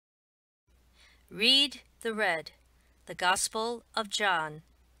Read the Gospel of John,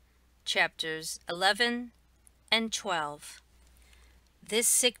 chapters 11 and 12. This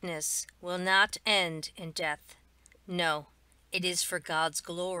sickness will not end in death. No, it is for God's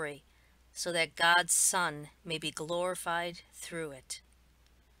glory, so that God's Son may be glorified through it.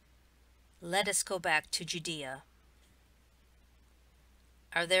 Let us go back to Judea.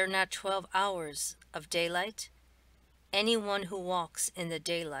 Are there not 12 hours of daylight? Anyone who walks in the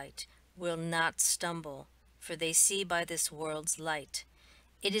daylight will not stumble, for they see by this world's light.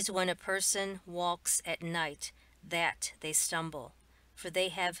 It is when a person walks at night that they stumble, for they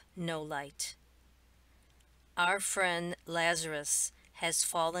have no light. Our friend Lazarus has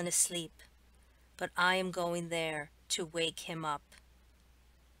fallen asleep, but I am going there to wake him up.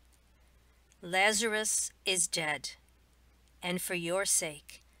 Lazarus is dead, and for your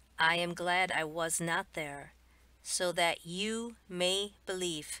sake I am glad I was not there, so that you may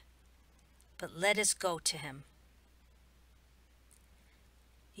believe. But let us go to him.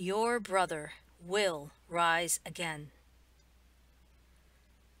 Your brother will rise again.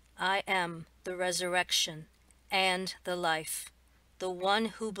 I am the resurrection and the life. The one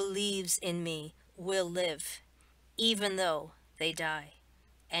who believes in me will live, even though they die.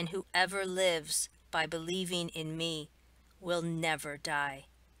 And whoever lives by believing in me will never die.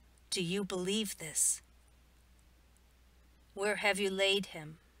 Do you believe this? Where have you laid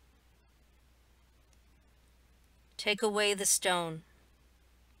him? Take away the stone.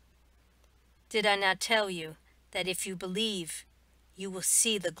 Did I not tell you that if you believe, you will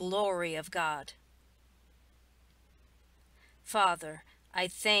see the glory of God? Father, I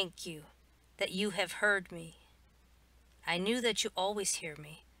thank you that you have heard me. I knew that you always hear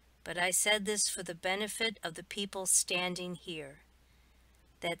me, but I said this for the benefit of the people standing here,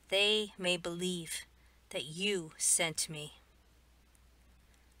 that they may believe that you sent me.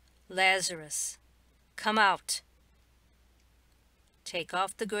 Lazarus, come out. Take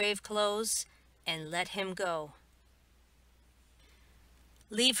off the grave clothes and let him go.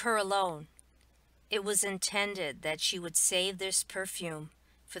 Leave her alone. It was intended that she would save this perfume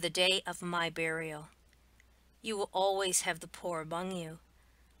for the day of my burial. You will always have the poor among you,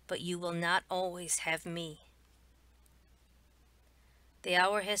 but you will not always have me. The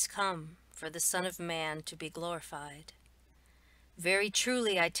hour has come for the Son of Man to be glorified. Very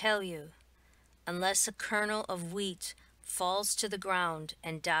truly I tell you, unless a kernel of wheat falls to the ground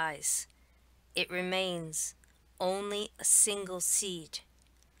and dies, it remains only a single seed.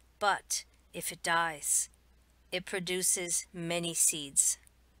 But if it dies, it produces many seeds.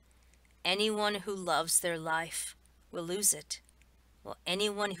 Anyone who loves their life will lose it, while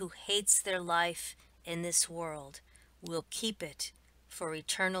anyone who hates their life in this world will keep it for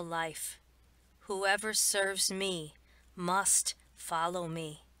eternal life. Whoever serves me must follow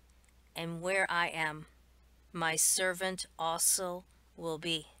me, and where I am, my servant also will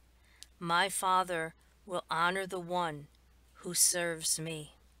be. My Father will honor the one who serves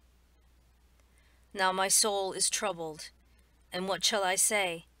me. Now my soul is troubled, and what shall I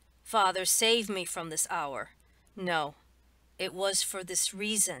say? Father, save me from this hour. No, it was for this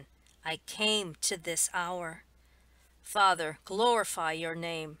reason I came to this hour. Father, glorify your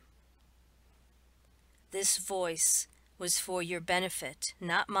name. This voice was for your benefit,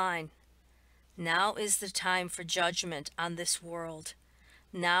 not mine. Now is the time for judgment on this world.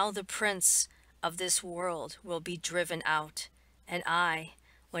 Now the prince of this world will be driven out, and I,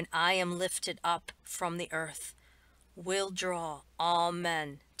 when I am lifted up from the earth, will draw all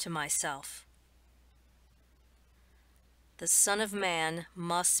men to myself. The Son of Man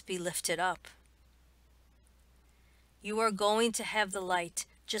must be lifted up. You are going to have the light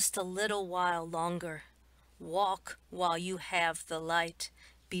just a little while longer. Walk while you have the light,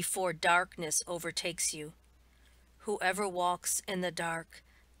 before darkness overtakes you. Whoever walks in the dark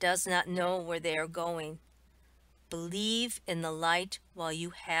does not know where they are going. Believe in the light while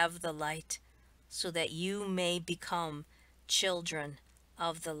you have the light, so that you may become children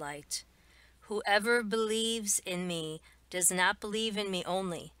of the light. Whoever believes in me does not believe in me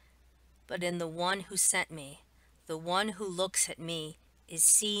only, but in the one who sent me. The one who looks at me is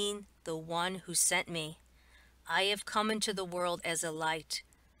seeing the one who sent me. I have come into the world as a light,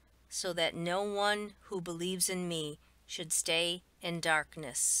 so that no one who believes in me should stay in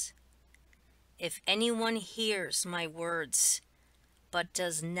darkness. If anyone hears my words, but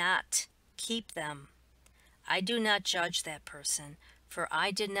does not keep them, I do not judge that person, for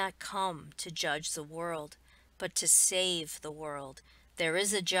I did not come to judge the world, but to save the world. There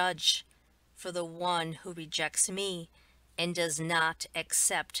is a judge for the one who rejects me and does not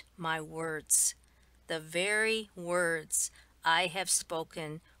accept my words. The very words I have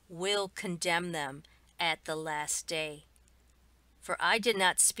spoken will condemn them at the last day. For I did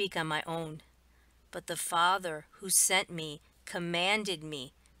not speak on my own, but the Father who sent me commanded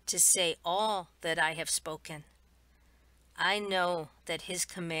me to say all that I have spoken. I know that his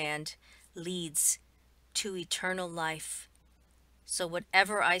command leads to eternal life. So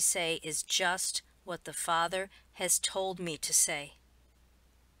whatever I say is just what the Father has told me to say.